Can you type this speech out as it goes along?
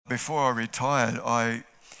before I retired, I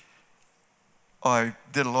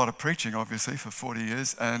did a lot of preaching, obviously, for 40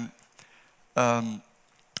 years, and I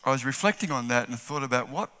was reflecting on that and thought about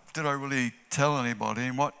what did I really tell anybody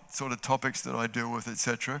and what sort of topics did I deal with,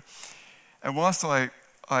 etc. And whilst I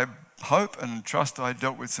hope and trust I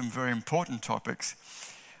dealt with some very important topics,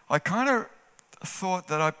 I kind of thought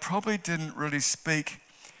that I probably didn't really speak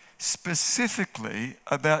specifically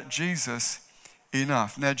about Jesus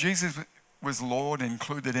enough. Now, Jesus was Lord,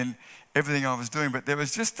 included in everything I was doing, but there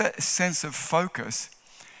was just that sense of focus,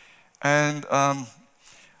 and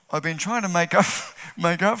I've been trying to make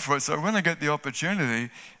up for it. So when I get the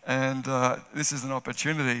opportunity, and this is an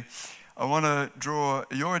opportunity, I want to draw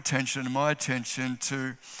your attention and my attention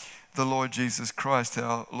to the Lord Jesus Christ,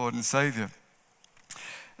 our Lord and Savior.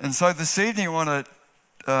 And so this evening I want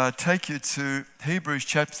to take you to Hebrews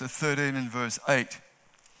chapter 13 and verse 8.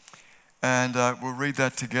 And we'll read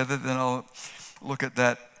that together, then I'll look at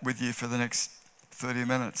that with you for the next 30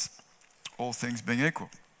 minutes, all things being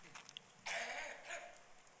equal.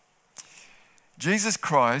 Jesus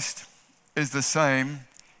Christ is the same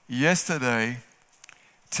yesterday,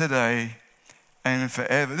 today, and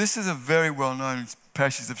forever. This is a very well-known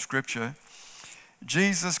passage of Scripture.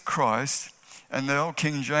 Jesus Christ, and the old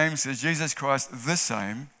King James says Jesus Christ the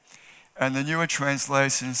same, and the newer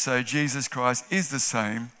translations say Jesus Christ is the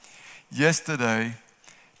same yesterday,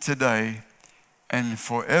 today, and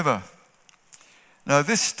forever. Now,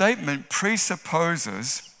 this statement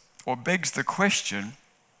presupposes or begs the question,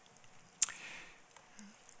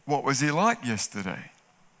 what was he like yesterday?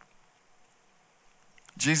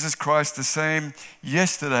 Jesus Christ the same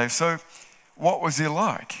yesterday. So what was he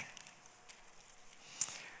like?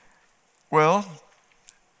 Well,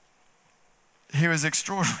 he was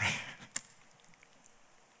extraordinary.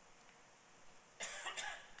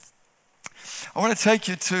 I want to take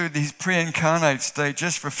you to his pre-incarnate state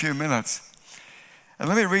just for a few minutes. And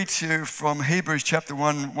let me read to you from Hebrews chapter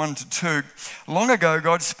 1 to 2. Long ago,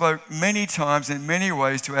 God spoke many times in many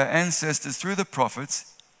ways to our ancestors through the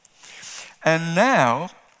prophets. And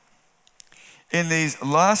now, in these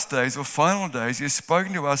last days or final days, he has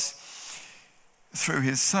spoken to us through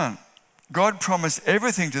his Son. God promised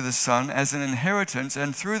everything to the Son as an inheritance,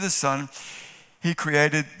 and through the Son, he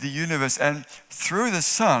created the universe. And through the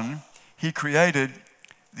Son, he created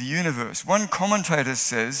the universe. One commentator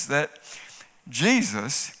says that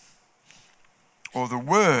Jesus, or the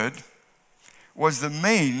Word, was the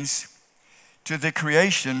means to the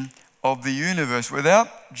creation of the universe.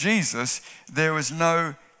 Without Jesus, there was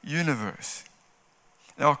no universe.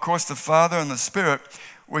 Now, of course, the Father and the Spirit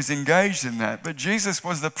was engaged in that, but Jesus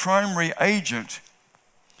was the primary agent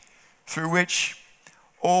through which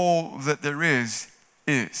all that there is.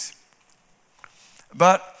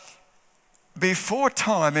 But before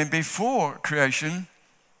time and before creation,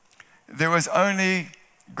 there was only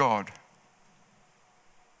God.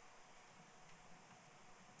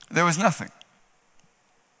 There was nothing.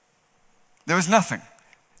 There was nothing.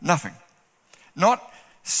 Nothing. Not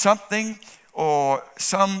something or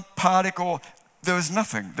some particle. There was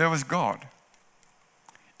nothing. There was God.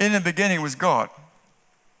 In the beginning was God.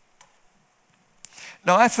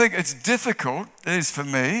 Now, I think it's difficult, it is for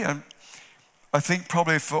me, and I think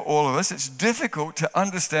probably for all of us, it's difficult to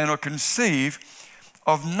understand or conceive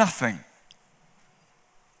of nothing.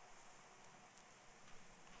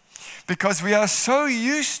 Because we are so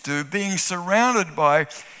used to being surrounded by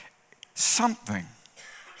something.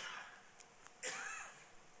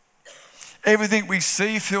 Everything we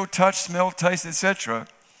see, feel, touch, smell, taste, etc.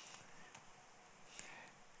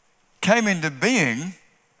 came into being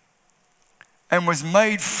and was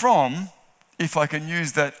made from, if I can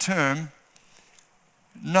use that term,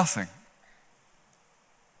 nothing.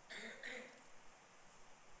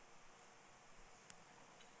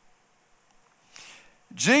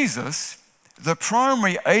 Jesus, the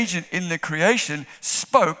primary agent in the creation,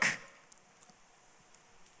 spoke,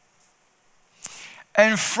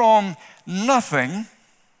 and from nothing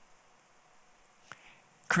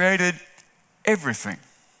created everything.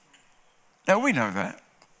 Now, we know that.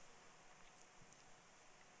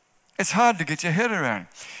 It's hard to get your head around.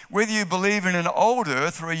 Whether you believe in an old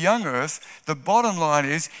earth or a young earth, the bottom line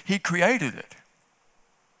is he created it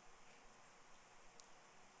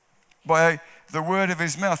by the word of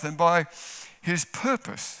his mouth and by his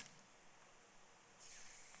purpose.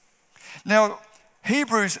 Now,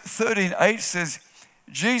 Hebrews 13:8 says,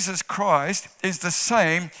 Jesus Christ is the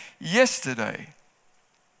same yesterday.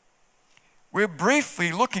 We're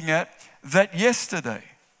briefly looking at that yesterday.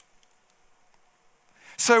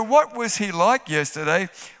 So what was he like yesterday?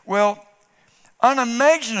 Well,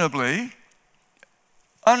 unimaginably,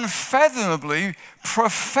 unfathomably,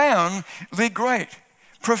 profoundly great,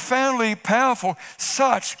 profoundly powerful,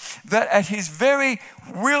 such that at his very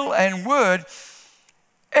will and word,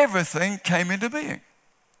 everything came into being.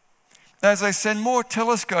 As they send more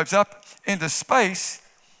telescopes up into space,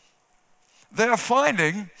 they are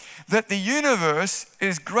finding that the universe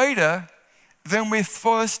is greater than we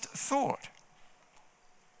first thought.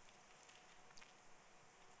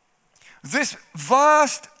 This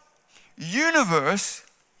vast universe,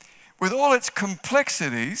 with all its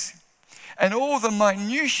complexities and all the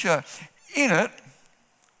minutiae in it,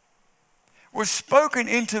 was spoken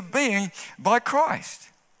into being by Christ.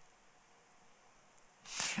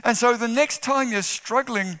 And so the next time you're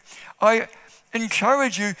struggling, I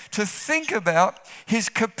encourage you to think about his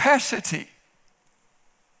capacity.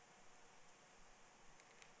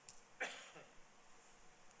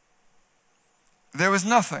 There was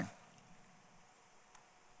nothing.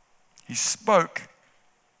 He spoke,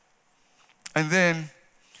 and then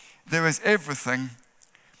there is everything,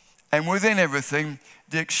 and within everything,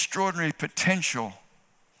 the extraordinary potential.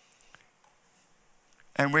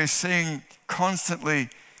 And we're seeing constantly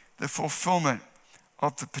the fulfillment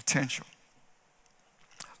of the potential.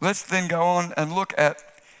 Let's then go on and look at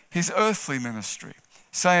his earthly ministry.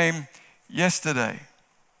 Same yesterday,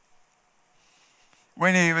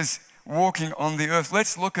 when he was walking on the earth.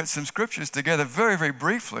 Let's look at some scriptures together very, very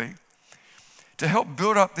briefly to help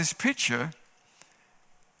build up this picture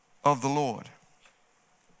of the Lord.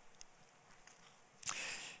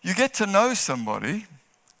 You get to know somebody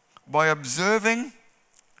by observing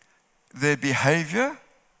their behavior,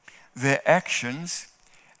 their actions,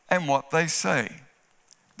 and what they say.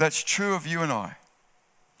 That's true of you and I.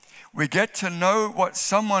 We get to know what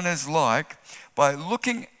someone is like by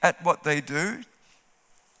looking at what they do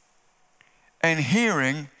and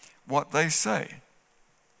hearing what they say.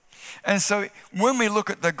 And so when we look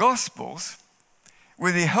at the Gospels,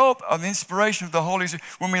 with the help of the inspiration of the Holy Spirit,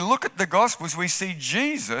 when we look at the Gospels, we see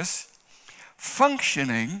Jesus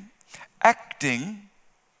functioning, acting,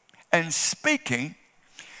 and speaking,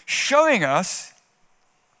 showing us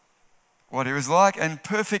what he was like and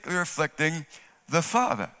perfectly reflecting the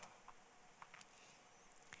Father.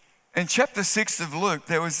 In chapter 6 of Luke,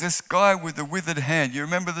 there was this guy with the withered hand. You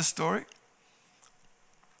remember the story?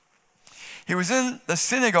 He was in the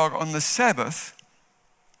synagogue on the Sabbath.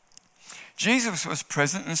 Jesus was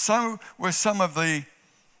present, and so were some of the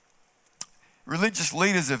religious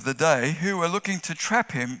leaders of the day who were looking to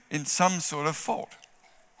trap him in some sort of fault.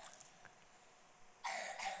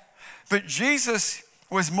 But Jesus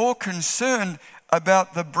was more concerned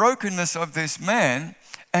about the brokenness of this man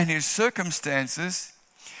and his circumstances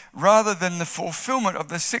rather than the fulfillment of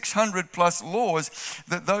the 600 plus laws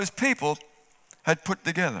that those people had put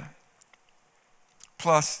together,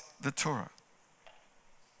 plus the Torah.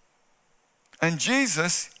 And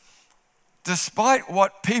Jesus, despite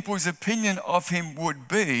what people's opinion of him would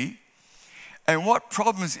be and what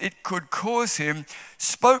problems it could cause him,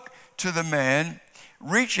 spoke to the man,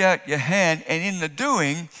 reach out your hand, and in the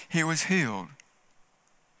doing, he was healed.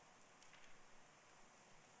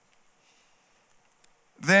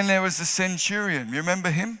 Then there was the centurion. You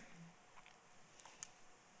remember him?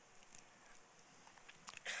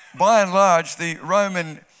 By and large, the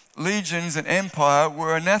Roman legions and empire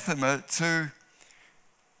were anathema to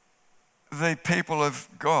the people of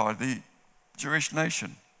God, the Jewish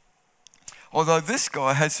nation. Although this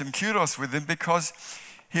guy had some kudos with him because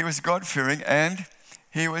he was God-fearing and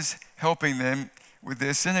he was helping them with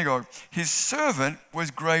their synagogue. His servant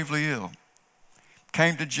was gravely ill.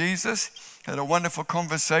 Came to Jesus, had a wonderful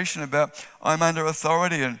conversation about, I'm under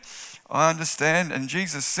authority and I understand. And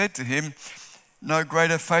Jesus said to him, no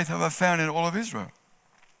greater faith have I found in all of Israel.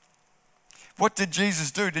 What did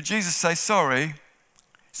Jesus do? Did Jesus say, sorry,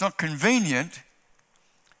 it's not convenient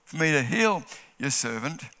for me to heal your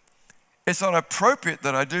servant. It's not appropriate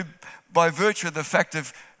that I do by virtue of the fact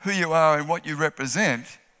of who you are and what you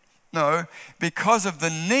represent. No, because of the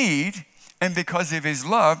need and because of his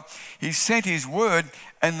love, he sent his word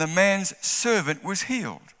and the man's servant was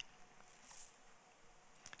healed.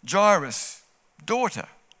 Jairus' daughter.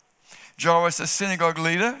 Jairus, a synagogue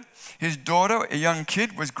leader, his daughter, a young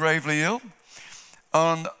kid, was gravely ill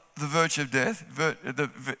on the verge of death.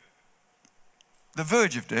 The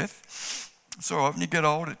verge of death. It's all right, when you get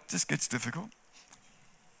old, it just gets difficult.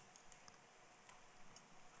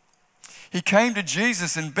 He came to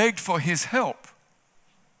Jesus and begged for his help.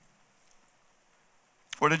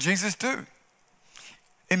 What did Jesus do?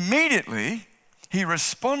 Immediately, he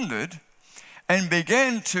responded and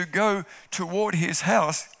began to go toward his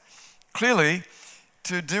house, clearly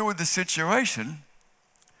to deal with the situation.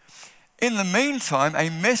 In the meantime, a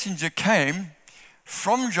messenger came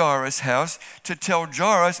from Jairus' house to tell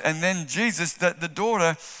Jairus and then Jesus that the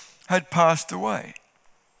daughter had passed away.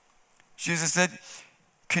 Jesus said,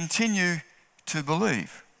 continue to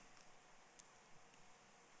believe.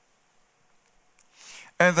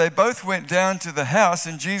 And they both went down to the house,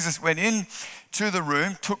 and Jesus went in to the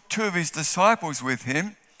room, took 2 of his disciples with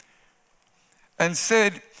him, and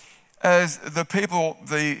said, as the people,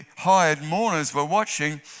 the hired mourners, were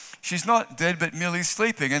watching, she's not dead but merely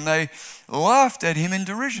sleeping. And they laughed at him in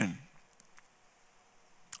derision,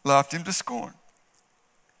 laughed him to scorn.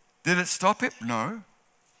 Did it stop him? No.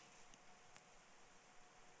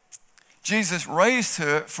 Jesus raised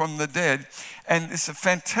her from the dead, and it's a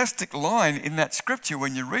fantastic line in that scripture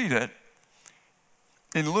when you read it.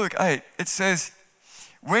 In Luke 8, it says,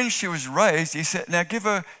 when she was raised, he said, now give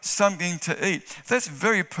her something to eat. That's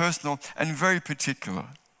very personal and very particular.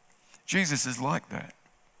 Jesus is like that.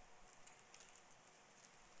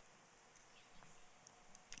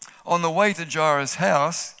 On the way to Jairus'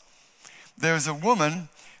 house, there was a woman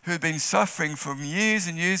who'd been suffering from years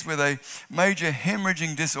and years with a major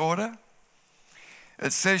hemorrhaging disorder.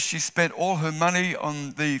 It says she spent all her money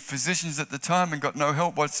on the physicians at the time and got no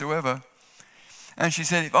help whatsoever. And she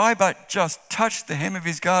said, if I but just touch the hem of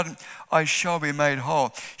his garment, I shall be made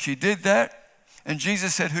whole. She did that, and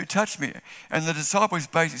Jesus said, who touched me? And the disciples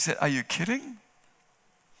basically said, are you kidding?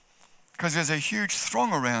 Because there's a huge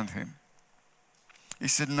throng around him. He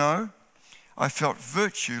said, no, I felt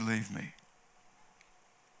virtue leave me.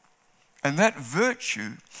 And that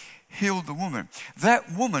virtue healed the woman.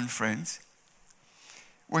 That woman, friends,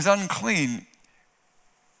 was unclean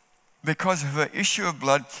because of her issue of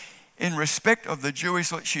blood. In respect of the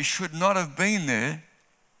Jewish law, she should not have been there.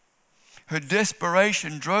 Her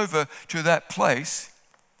desperation drove her to that place.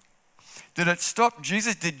 Did it stop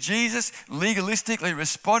Jesus? Did Jesus legalistically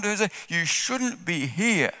respond to her and say, you shouldn't be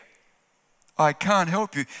here, I can't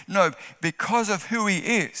help you? No, because of who he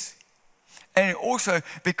is. And also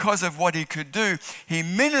because of what he could do, he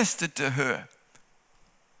ministered to her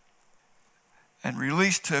and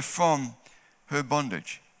released her from her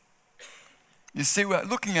bondage. You see, we're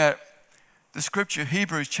looking at the scripture,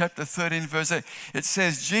 Hebrews chapter 13, verse 8. It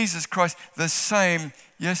says, Jesus Christ, the same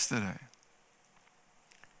yesterday.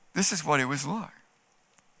 This is what he was like.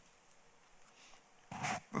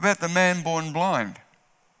 About the man born blind.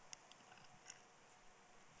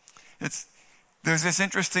 There's this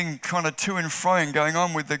interesting kind of to and froing going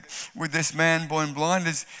on with this man born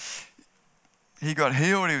blind. He got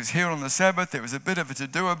healed. He was healed on the Sabbath. There was a bit of a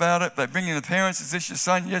to-do about it. They bring in the parents. Is this your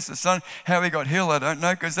son? Yes, the son. How he got healed, I don't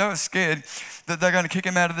know, because they were scared that they're going to kick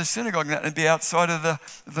him out of the synagogue and be outside of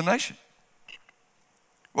the nation.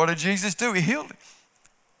 What did Jesus do? He healed him,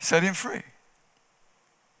 set him free.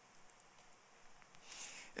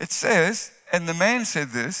 It says, and the man said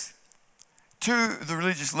this to the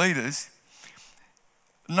religious leaders,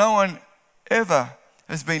 no one ever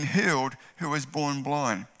has been healed who was born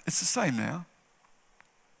blind. It's the same now.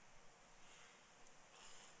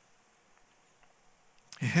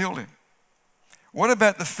 He healed him. What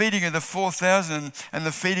about the feeding of the 4,000 and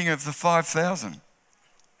the feeding of the 5,000?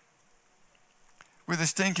 With a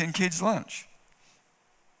stinking kid's lunch.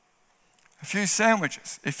 A few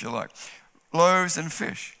sandwiches, if you like. Loaves and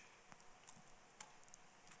fish.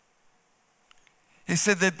 He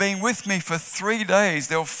said, they've been with me for 3 days.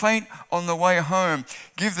 They'll faint on the way home.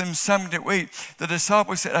 Give them something to eat. The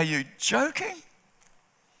disciples said, are you joking?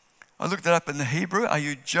 I looked it up in the Hebrew. Are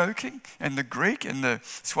you joking? And the Greek and the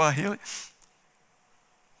Swahili.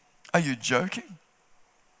 Are you joking?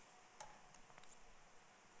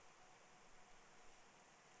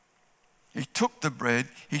 He took the bread,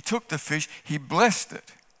 he took the fish, he blessed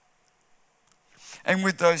it. And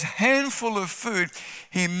with those handful of food,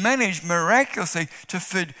 he managed miraculously to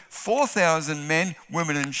feed 4,000 men,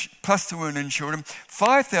 women plus the women and children,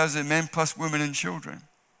 5,000 men plus women and children.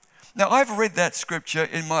 Now, I've read that scripture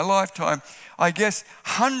in my lifetime, I guess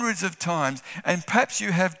hundreds of times, and perhaps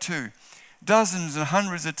you have too, dozens and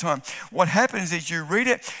hundreds of times. What happens is you read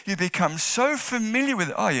it, you become so familiar with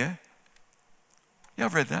it. Oh, yeah,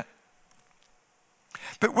 I've read that.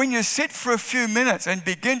 But when you sit for a few minutes and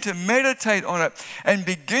begin to meditate on it and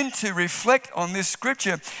begin to reflect on this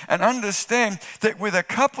scripture and understand that with a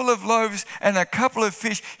couple of loaves and a couple of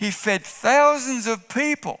fish, he fed thousands of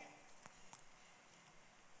people.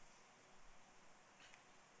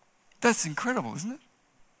 That's incredible, isn't it?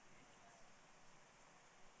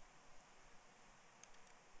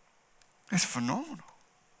 It's phenomenal.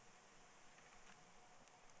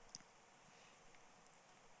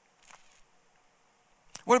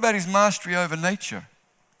 What about his mastery over nature?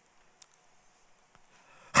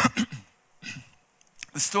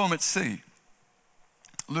 The storm at sea.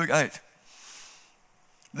 Luke 8.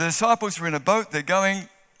 The disciples were in a boat, they're going.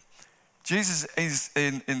 Jesus is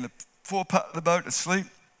in the forepart of the boat asleep.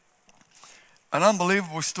 An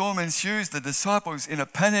unbelievable storm ensues. The disciples, in a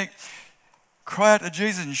panic, cry out to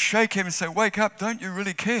Jesus and shake him and say, "Wake up, don't you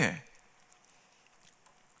really care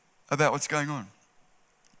about what's going on?"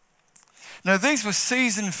 Now, these were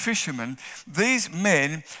seasoned fishermen. These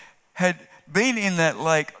men had been in that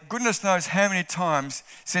lake goodness knows how many times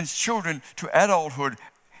since children to adulthood.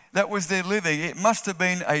 That was their living. It must have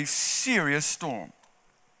been a serious storm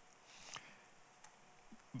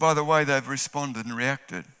by the way they've responded and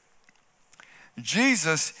reacted.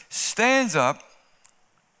 Jesus stands up,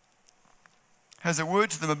 has a word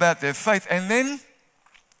to them about their faith, and then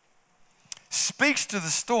speaks to the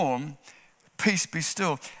storm, "Peace, be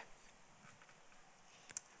still."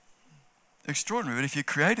 Extraordinary, but if you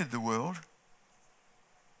created the world,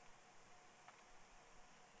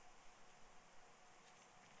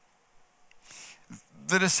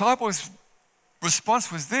 the disciples'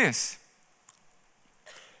 response was this: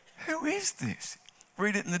 "Who is this?"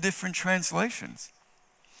 Read it in the different translations.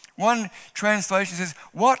 One translation says,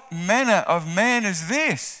 "What manner of man is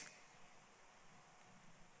this?"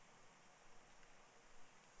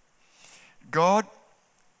 God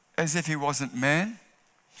as if he wasn't man,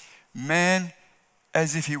 man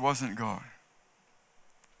as if he wasn't God.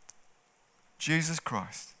 Jesus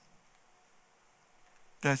Christ,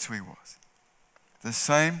 that's who he was. The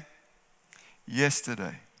same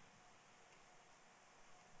yesterday.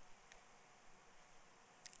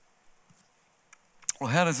 Well,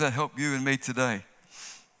 how does that help you and me today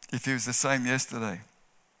if he was the same yesterday?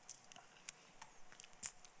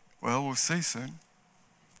 Well, we'll see soon.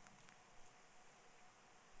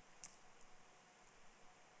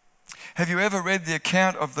 Have you ever read the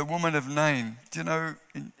account of the woman of Nain? Do you know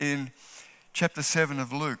in chapter 7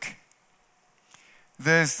 of Luke,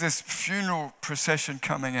 there's this funeral procession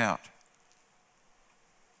coming out.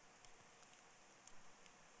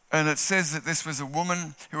 And it says that this was a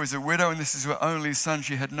woman who was a widow, and this is her only son.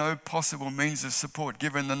 She had no possible means of support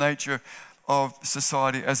given the nature of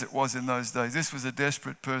society as it was in those days. This was a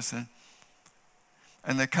desperate person.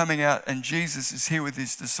 And they're coming out, and Jesus is here with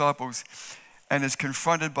his disciples and is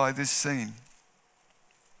confronted by this scene.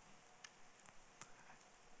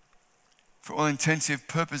 For all intensive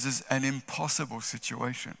purposes, an impossible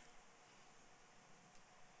situation.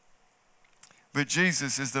 But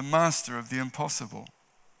Jesus is the master of the impossible.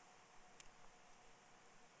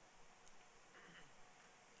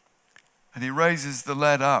 And he raises the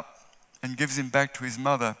lad up and gives him back to his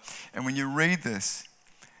mother. And when you read this,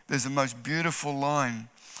 there's the most beautiful line.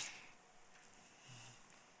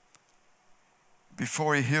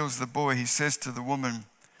 Before he heals the boy, he says to the woman,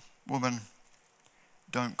 "Woman,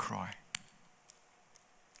 don't cry."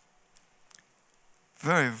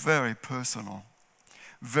 Very, very personal.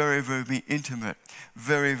 Very, very intimate.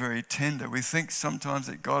 Very, very tender. We think sometimes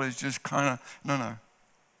that God is just kind of, no.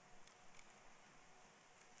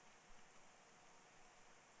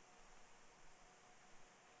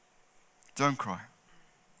 Don't cry.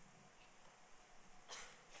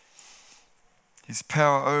 His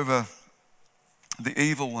power over the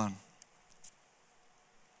evil one,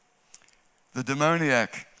 the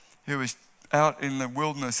demoniac who was out in the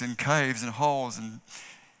wilderness in caves and holes and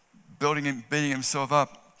beating himself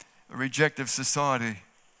up, a rejected society.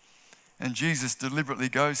 And Jesus deliberately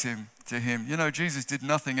goes to him. You know, Jesus did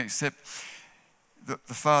nothing except that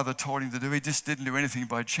the Father told him to do. He just didn't do anything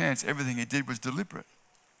by chance. Everything he did was deliberate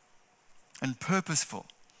and purposeful,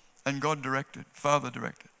 and God directed, Father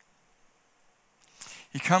directed.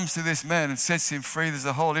 He comes to this man and sets him free. There's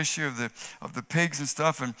a whole issue of the pigs and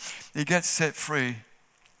stuff, and he gets set free.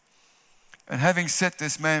 And having set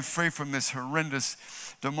this man free from this horrendous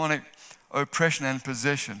demonic oppression and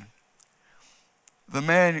possession, the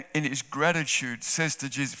man in his gratitude says to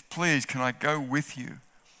Jesus, "Please, can I go with you?"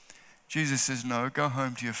 Jesus says, "No, go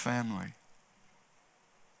home to your family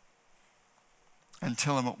and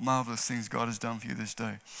tell them what marvelous things God has done for you this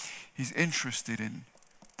day." He's interested in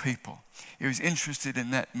people. He was interested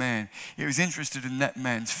in that man. He was interested in that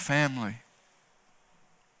man's family.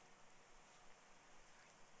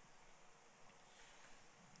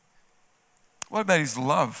 What about his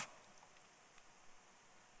love?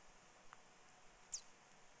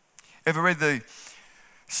 Ever read the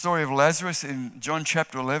story of Lazarus in John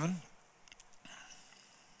chapter 11?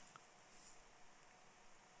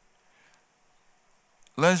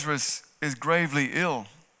 Lazarus is gravely ill,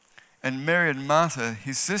 and Mary and Martha,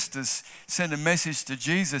 his sisters, send a message to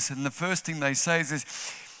Jesus, and the first thing they say is,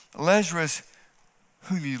 "Lazarus,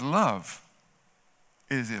 whom you love,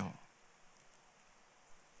 is ill."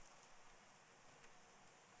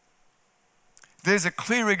 There's a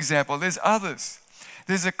clear example. There's others.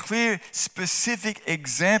 There's a clear, specific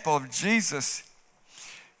example of Jesus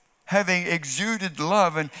having exuded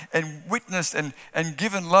love and witnessed and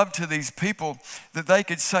given love to these people, that they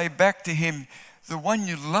could say back to him, the one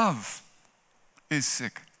you love is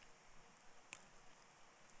sick.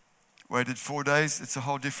 Waited 4 days, it's a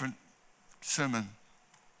whole different sermon.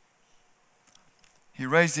 He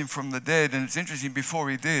raised him from the dead, and it's interesting, before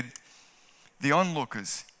he did, the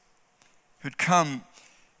onlookers who'd come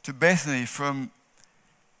to Bethany from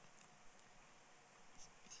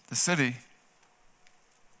the city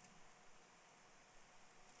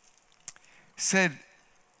said,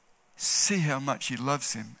 see how much he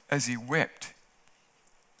loves him, as he wept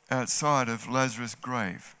outside of Lazarus'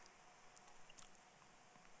 grave.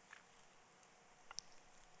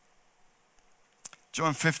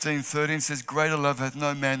 John 15:13 says, greater love hath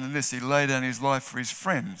no man than this, he laid down his life for his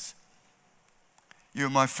friends. You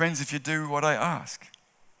are my friends if you do what I ask.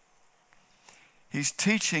 He's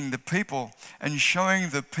teaching the people and showing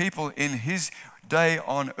the people in his day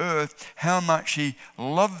on earth how much he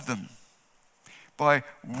loved them by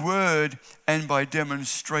word and by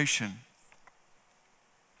demonstration.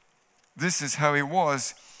 This is how he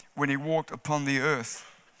was when he walked upon the earth.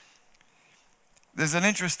 There's an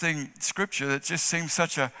interesting scripture that just seems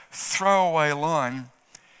such a throwaway line,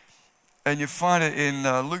 and you find it in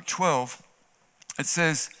Luke 12. It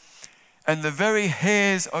says, and the very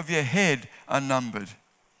hairs of your head are numbered.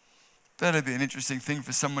 That'd be an interesting thing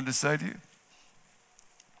for someone to say to you.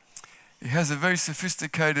 He has a very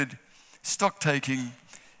sophisticated stock-taking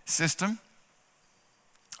system,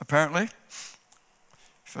 apparently,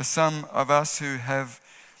 for some of us who have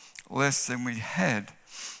less than we had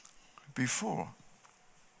before.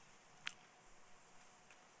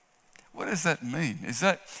 What does that mean? Is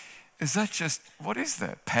that just, what is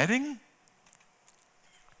that, padding?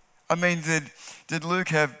 I mean, did Luke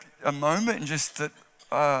have a moment and just that,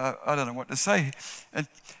 I don't know what to say. And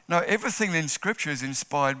no, everything in Scripture is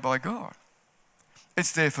inspired by God.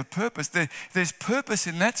 It's there for purpose. There's purpose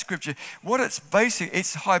in that Scripture. What it's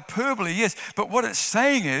it's hyperbole, yes, but what it's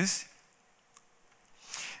saying is,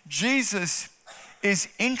 Jesus is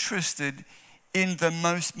interested in the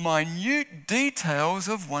most minute details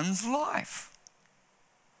of one's life.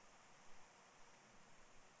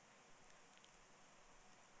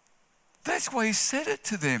 That's why he said it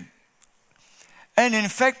to them. And in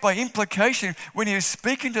fact, by implication, when he was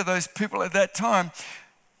speaking to those people at that time,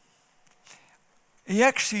 he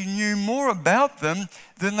actually knew more about them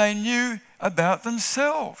than they knew about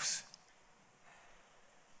themselves.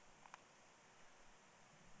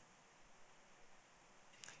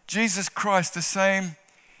 Jesus Christ the same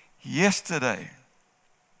yesterday.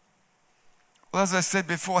 Well, as I said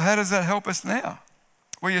before, how does that help us now?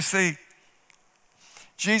 Well, you see,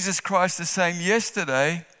 Jesus Christ the same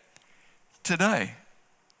yesterday, today.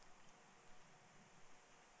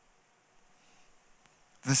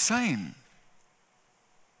 The same.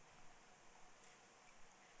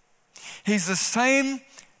 He's the same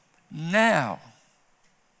now.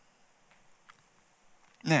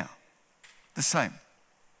 Now, the same.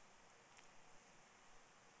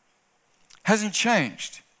 Hasn't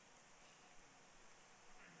changed.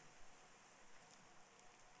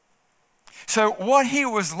 So what he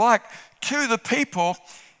was like to the people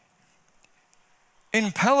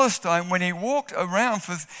in Palestine when he walked around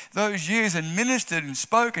for those years and ministered and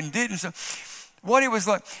spoke and did and so, what he was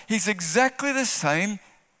like, he's exactly the same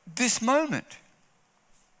this moment.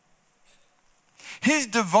 His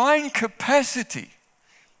divine capacity,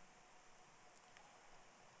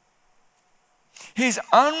 his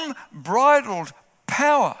unbridled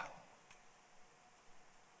power,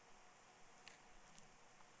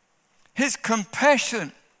 his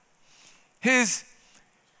compassion, his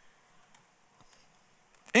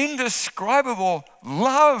indescribable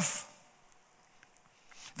love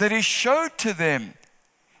that he showed to them,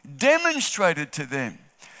 demonstrated to them,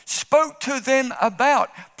 spoke to them about,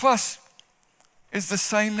 plus is the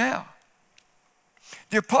same now.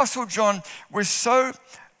 The Apostle John was so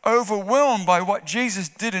overwhelmed by what Jesus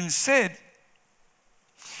did and said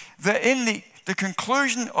that in the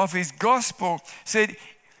conclusion of his gospel said,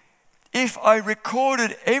 if I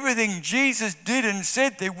recorded everything Jesus did and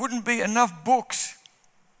said, there wouldn't be enough books.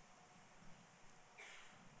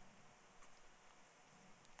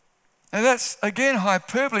 Now that's, again,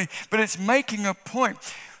 hyperbole, but it's making a point.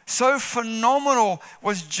 So phenomenal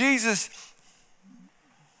was Jesus,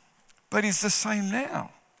 but he's the same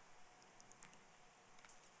now.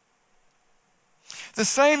 The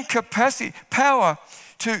same capacity, power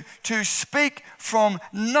to speak from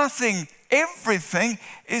nothing, everything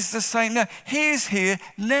is the same now. He is here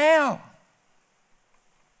now.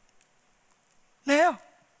 Now.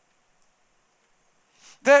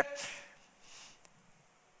 That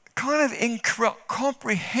kind of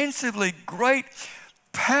incomprehensibly great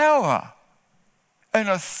power and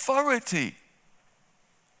authority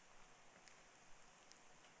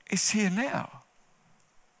is here now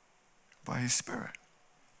by His Spirit.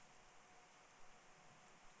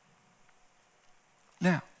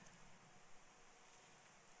 Now.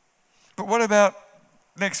 But what about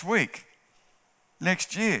next week,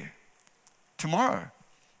 next year, tomorrow?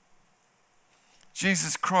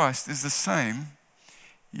 Jesus Christ is the same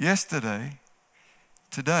yesterday,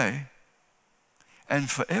 today, and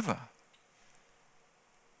forever.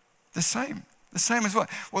 The same. The same as what?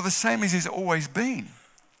 Well, the same as He's always been.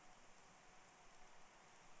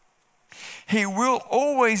 He will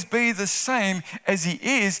always be the same as He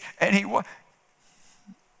is, and He was.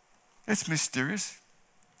 It's mysterious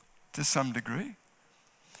to some degree.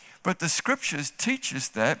 But the Scriptures teach us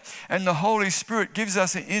that, and the Holy Spirit gives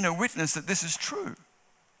us an inner witness that this is true.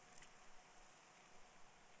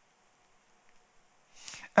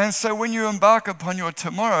 And so when you embark upon your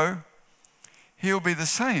tomorrow, He'll be the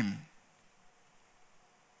same.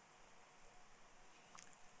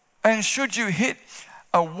 And should you hit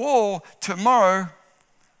a wall tomorrow,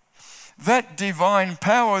 that divine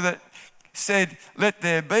power that said, "Let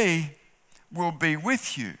there be," will be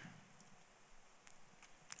with you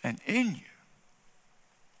and in you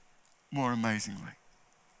more amazingly.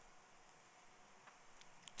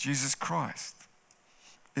 Jesus Christ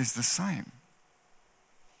is the same.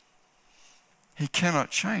 He cannot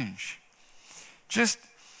change. Just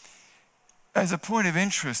as a point of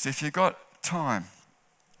interest, if you've got time,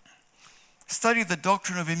 study the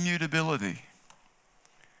doctrine of immutability.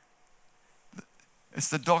 It's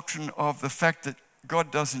the doctrine of the fact that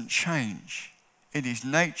God doesn't change in His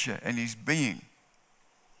nature and His being.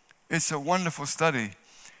 It's a wonderful study,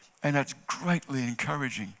 and it's greatly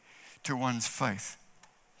encouraging to one's faith.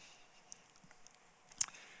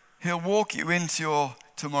 He'll walk you into your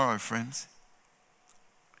tomorrow, friends.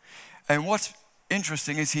 And what's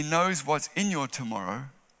interesting is He knows what's in your tomorrow,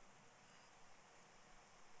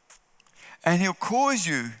 and He'll cause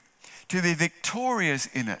you to be victorious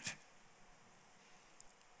in it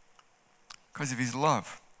because of His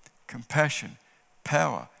love, compassion,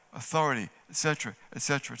 power, authority, etc.,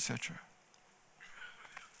 etc., etc.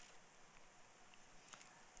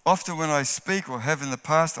 Often when I speak, or have in the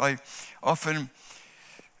past, I often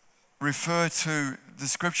refer to the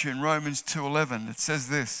scripture in Romans 2:11. It says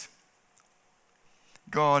this: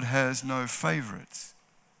 God has no favorites.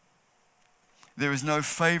 There is no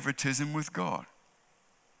favoritism with God.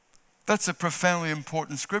 That's a profoundly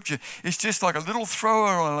important scripture. It's just like a little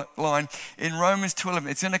thrower line in Romans 2:11.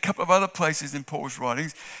 It's in a couple of other places in Paul's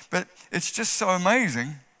writings, but it's just so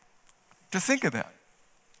amazing to think about.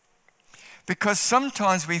 Because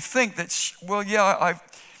sometimes we think that,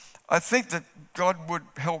 I think that God would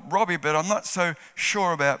help Robbie, but I'm not so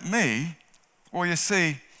sure about me. Well, you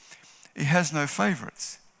see, He has no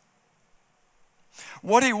favorites.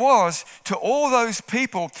 What He was to all those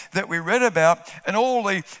people that we read about, and all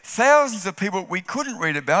the thousands of people we couldn't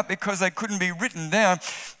read about because they couldn't be written down,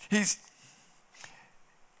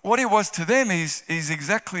 what He was to them is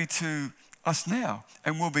exactly to us now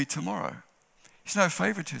and will be tomorrow. There's no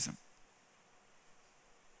favoritism.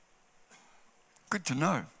 Good to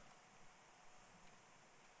know.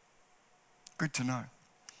 Good to know.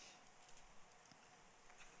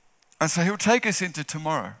 And so He'll take us into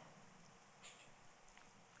tomorrow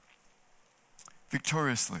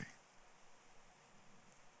victoriously,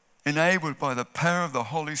 enabled by the power of the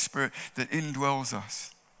Holy Spirit that indwells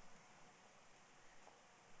us.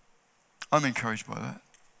 I'm encouraged by that.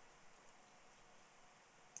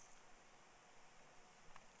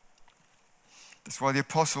 That's why the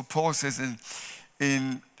Apostle Paul says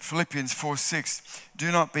in Philippians 4:6,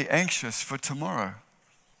 do not be anxious for tomorrow.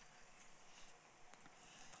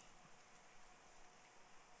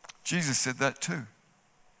 Jesus said that too.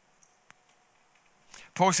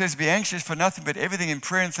 Paul says, be anxious for nothing but everything in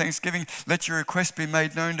prayer and thanksgiving. Let your requests be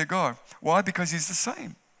made known to God. Why? Because He's the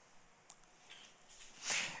same.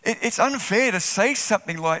 It's unfair to say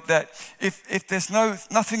something like that if there's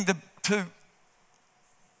nothing to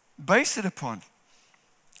base it upon.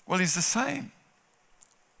 Well, He's the same.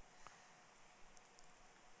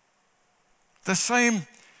 The same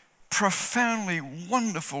profoundly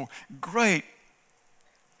wonderful, great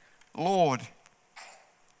Lord.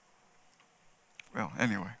 Well,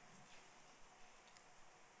 anyway.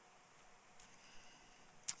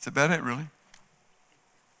 That's about it, really.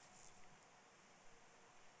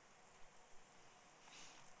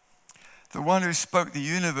 The one who spoke the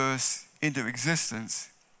universe into existence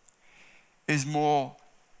is more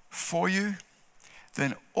for you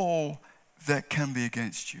than all that can be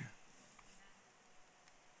against you.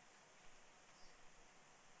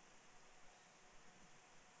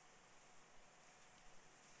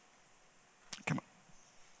 Come on.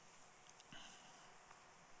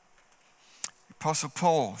 Apostle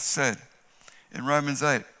Paul said in Romans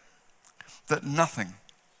 8 that nothing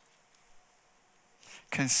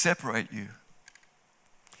can separate you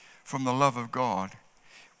from the love of God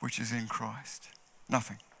which is in Christ.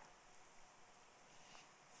 Nothing.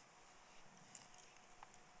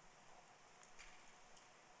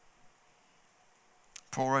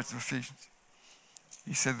 Paul wrote to Ephesians.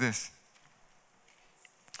 He said this,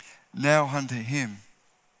 now unto him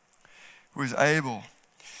who is able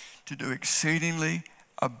to do exceedingly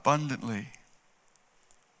abundantly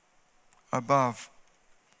above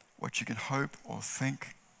what you can hope or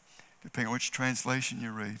think, depending on which translation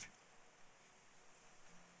you read.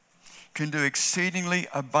 Can do exceedingly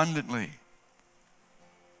abundantly,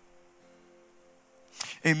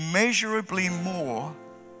 immeasurably more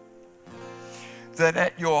than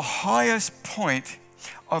at your highest point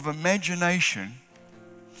of imagination,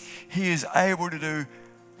 he is able to do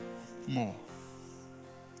more.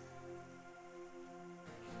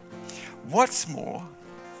 What's more,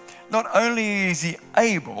 not only is he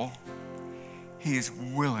able, he is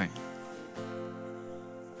willing.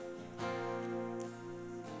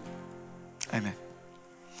 Amen.